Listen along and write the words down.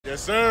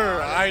Yes, sir. All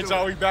right,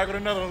 y'all. We back with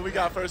another one. We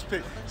got first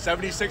pick.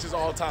 76 is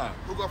all time.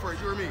 Who go first,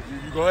 you or me?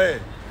 You go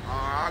ahead.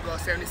 I'll go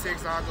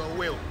 76, I'll go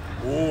Will.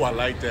 Ooh, I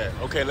like that.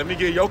 Okay, let me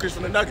get Jokic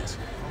from the Nuggets.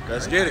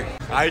 Let's get it.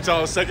 All right,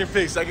 y'all. Second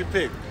pick.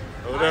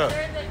 Hold up.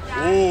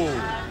 Ooh.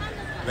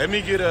 Let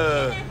me get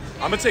I'm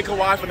going to take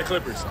Kawhi from the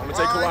Clippers. I'm going to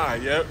take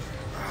Kawhi. Yep.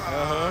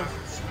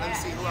 Let me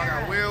see who I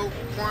got. Will,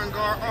 point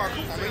guard. Oh,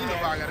 come on, man. You know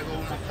I got to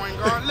go for point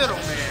guard. Little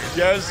man.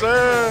 Yes,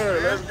 sir.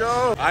 Let's go.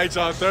 All right,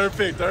 y'all. Third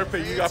pick.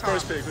 You got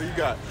first pick. Who you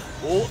got?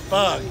 Oh,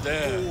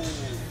 damn.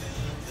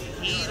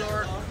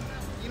 Wadurr.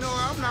 You know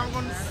what? I'm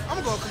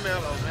gonna go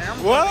Camelo, man.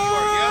 I'm What? New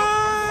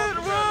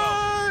York,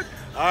 What?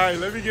 All right,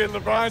 let me get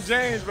LeBron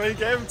James, bro. He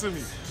gave him to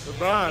me.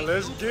 LeBron,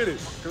 let's get it.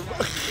 Come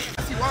on.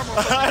 All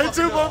right,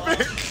 2 more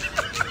picks.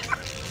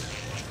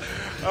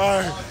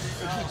 All right,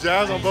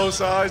 Jazz on both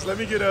sides. Let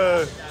me get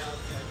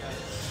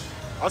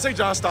I'll take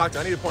John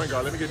Stockton. I need a point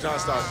guard. Let me get John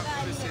Stockton.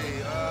 Let me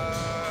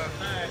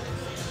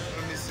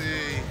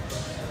see.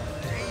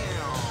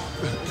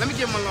 Damn. Let me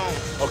get him alone.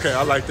 Okay,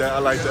 I like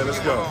that. Let's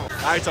go. All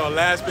right, y'all.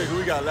 Last pick. Who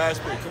we got?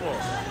 Last pick. Come on.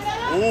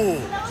 Ooh,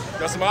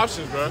 got some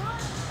options, bro.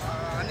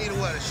 I need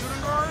a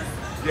shooting guard?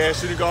 Yeah,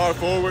 shooting guard,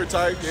 forward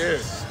type. Yeah.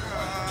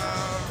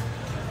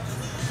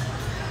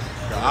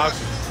 Got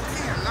options.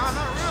 Damn, not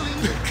really.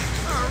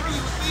 Not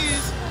really with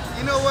these.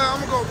 You know what?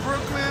 I'm gonna go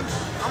Brooklyn.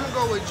 I'm gonna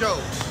go with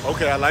Joe.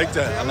 Okay, I like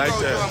that. I'm gonna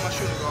go Joe on my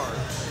shooting guard.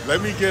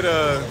 Let me get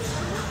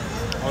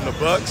on the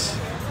Bucks.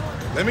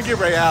 Let me get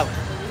Ray Allen.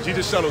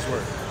 Jesus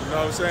Shuttlesworth. You know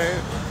what I'm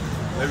saying?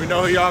 Let me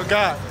know who y'all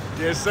got.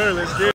 Yes, sir. Let's get it.